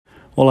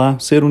Olá,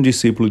 ser um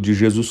discípulo de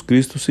Jesus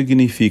Cristo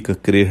significa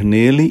crer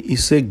nele e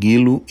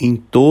segui-lo em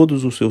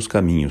todos os seus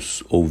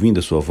caminhos, ouvindo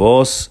a sua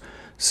voz,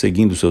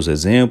 seguindo seus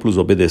exemplos,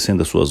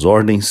 obedecendo às suas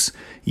ordens,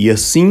 e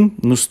assim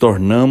nos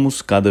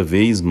tornamos cada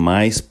vez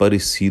mais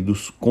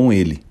parecidos com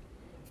ele.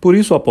 Por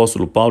isso o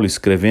apóstolo Paulo,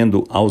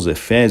 escrevendo aos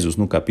Efésios,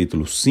 no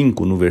capítulo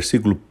 5, no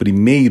versículo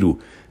 1,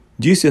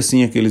 disse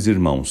assim àqueles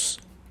irmãos: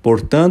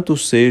 Portanto,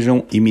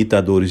 sejam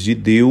imitadores de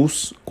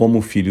Deus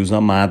como filhos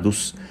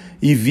amados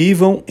e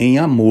vivam em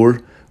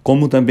amor,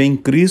 como também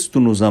Cristo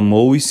nos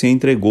amou e se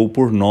entregou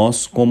por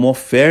nós como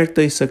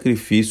oferta e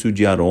sacrifício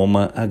de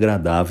aroma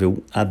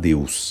agradável a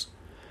Deus.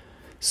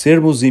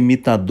 Sermos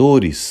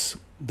imitadores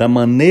da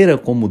maneira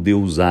como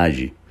Deus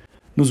age.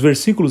 Nos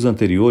versículos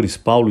anteriores,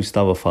 Paulo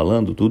estava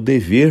falando do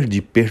dever de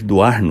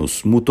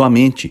perdoar-nos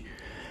mutuamente,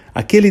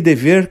 aquele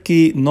dever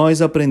que nós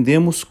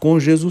aprendemos com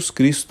Jesus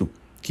Cristo,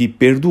 que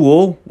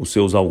perdoou os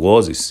seus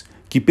algozes,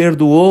 que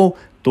perdoou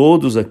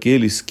todos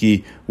aqueles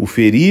que o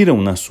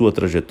feriram na sua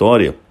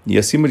trajetória e,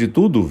 acima de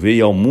tudo,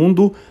 veio ao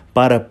mundo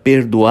para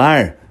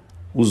perdoar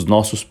os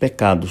nossos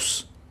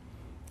pecados.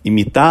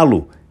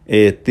 Imitá-lo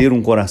é ter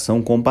um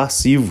coração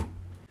compassivo,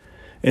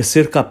 é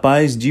ser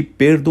capaz de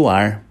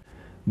perdoar.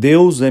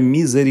 Deus é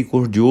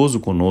misericordioso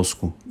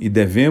conosco e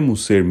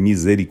devemos ser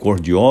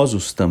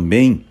misericordiosos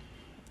também.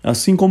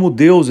 Assim como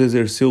Deus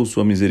exerceu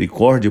sua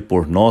misericórdia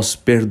por nós,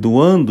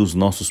 perdoando os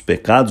nossos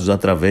pecados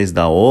através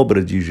da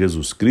obra de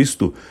Jesus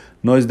Cristo,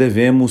 nós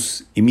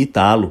devemos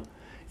imitá-lo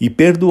e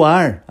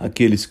perdoar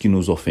aqueles que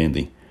nos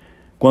ofendem.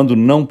 Quando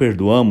não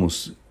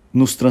perdoamos,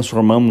 nos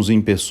transformamos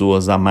em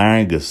pessoas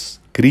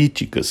amargas,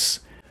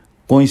 críticas,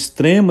 com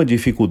extrema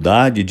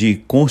dificuldade de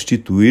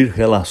constituir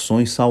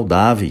relações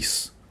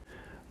saudáveis.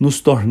 Nos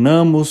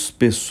tornamos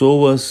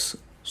pessoas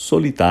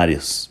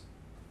solitárias.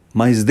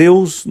 Mas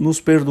Deus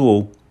nos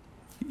perdoou.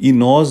 E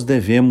nós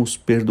devemos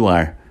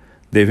perdoar,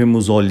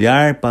 devemos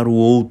olhar para o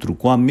outro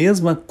com a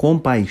mesma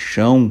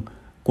compaixão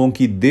com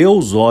que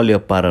Deus olha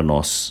para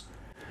nós.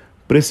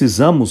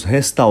 Precisamos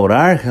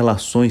restaurar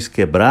relações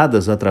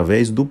quebradas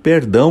através do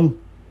perdão,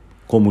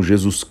 como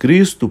Jesus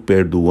Cristo,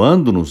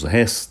 perdoando-nos,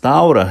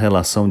 restaura a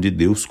relação de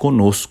Deus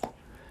conosco.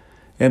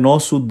 É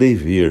nosso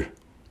dever,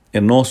 é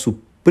nosso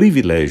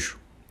privilégio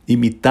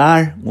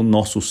imitar o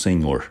nosso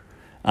Senhor,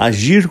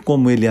 agir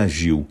como Ele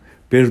agiu,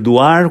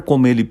 perdoar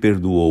como Ele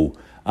perdoou,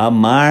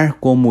 amar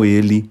como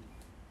Ele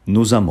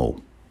nos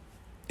amou.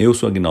 Eu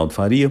sou Aguinaldo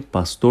Faria,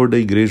 pastor da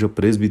Igreja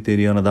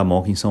Presbiteriana da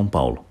Moca em São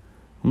Paulo.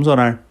 Vamos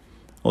orar.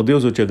 Ó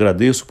Deus, eu te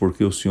agradeço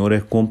porque o Senhor é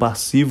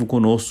compassivo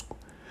conosco,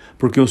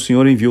 porque o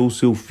Senhor enviou o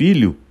seu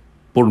Filho,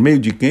 por meio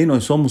de quem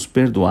nós somos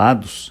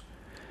perdoados.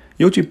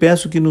 Eu te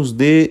peço que nos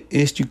dê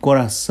este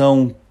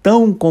coração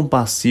tão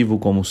compassivo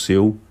como o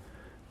seu,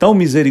 tão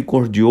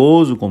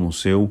misericordioso como o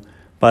seu,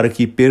 para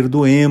que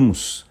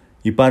perdoemos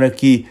e para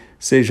que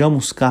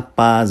sejamos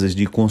capazes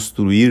de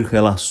construir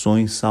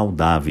relações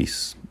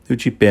saudáveis. Eu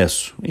te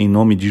peço, em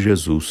nome de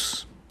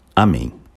Jesus. Amém.